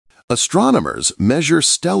Astronomers measure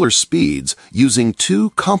stellar speeds using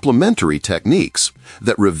two complementary techniques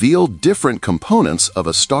that reveal different components of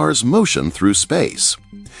a star's motion through space.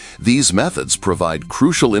 These methods provide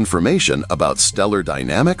crucial information about stellar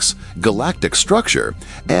dynamics, galactic structure,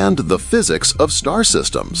 and the physics of star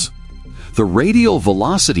systems. The radial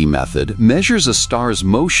velocity method measures a star's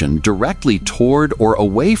motion directly toward or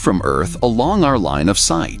away from Earth along our line of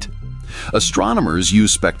sight. Astronomers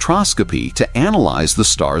use spectroscopy to analyze the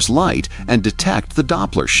star's light and detect the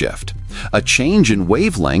Doppler shift, a change in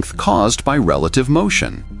wavelength caused by relative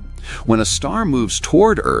motion. When a star moves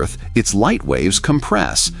toward Earth, its light waves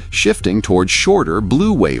compress, shifting toward shorter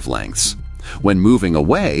blue wavelengths. When moving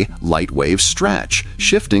away, light waves stretch,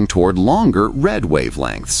 shifting toward longer red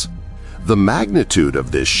wavelengths. The magnitude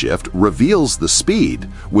of this shift reveals the speed,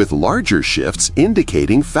 with larger shifts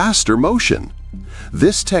indicating faster motion.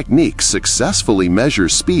 This technique successfully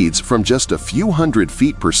measures speeds from just a few hundred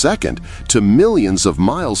feet per second to millions of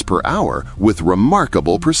miles per hour with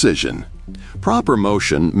remarkable precision. Proper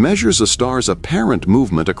motion measures a star's apparent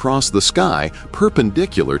movement across the sky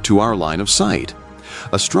perpendicular to our line of sight.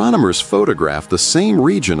 Astronomers photograph the same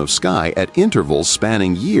region of sky at intervals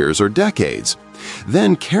spanning years or decades,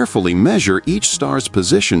 then carefully measure each star's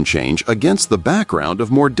position change against the background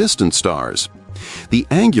of more distant stars. The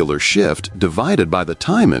angular shift divided by the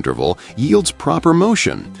time interval yields proper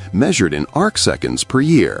motion, measured in arcseconds per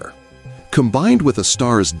year. Combined with a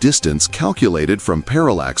star's distance calculated from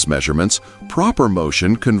parallax measurements, proper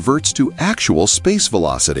motion converts to actual space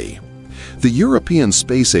velocity. The European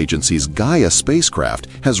Space Agency's Gaia spacecraft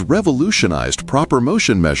has revolutionized proper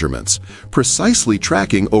motion measurements, precisely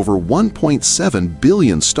tracking over 1.7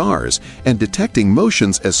 billion stars and detecting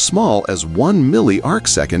motions as small as 1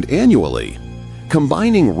 milli-arcsecond annually.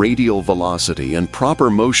 Combining radial velocity and proper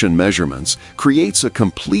motion measurements creates a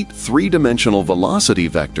complete three-dimensional velocity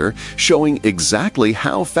vector showing exactly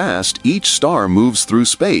how fast each star moves through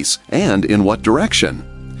space and in what direction.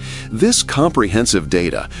 This comprehensive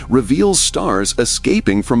data reveals stars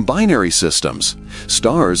escaping from binary systems,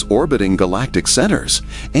 stars orbiting galactic centers,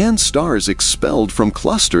 and stars expelled from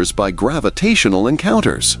clusters by gravitational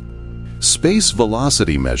encounters. Space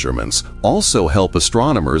velocity measurements also help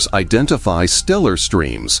astronomers identify stellar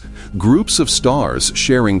streams, groups of stars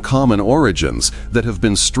sharing common origins that have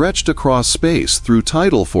been stretched across space through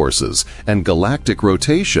tidal forces and galactic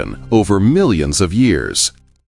rotation over millions of years.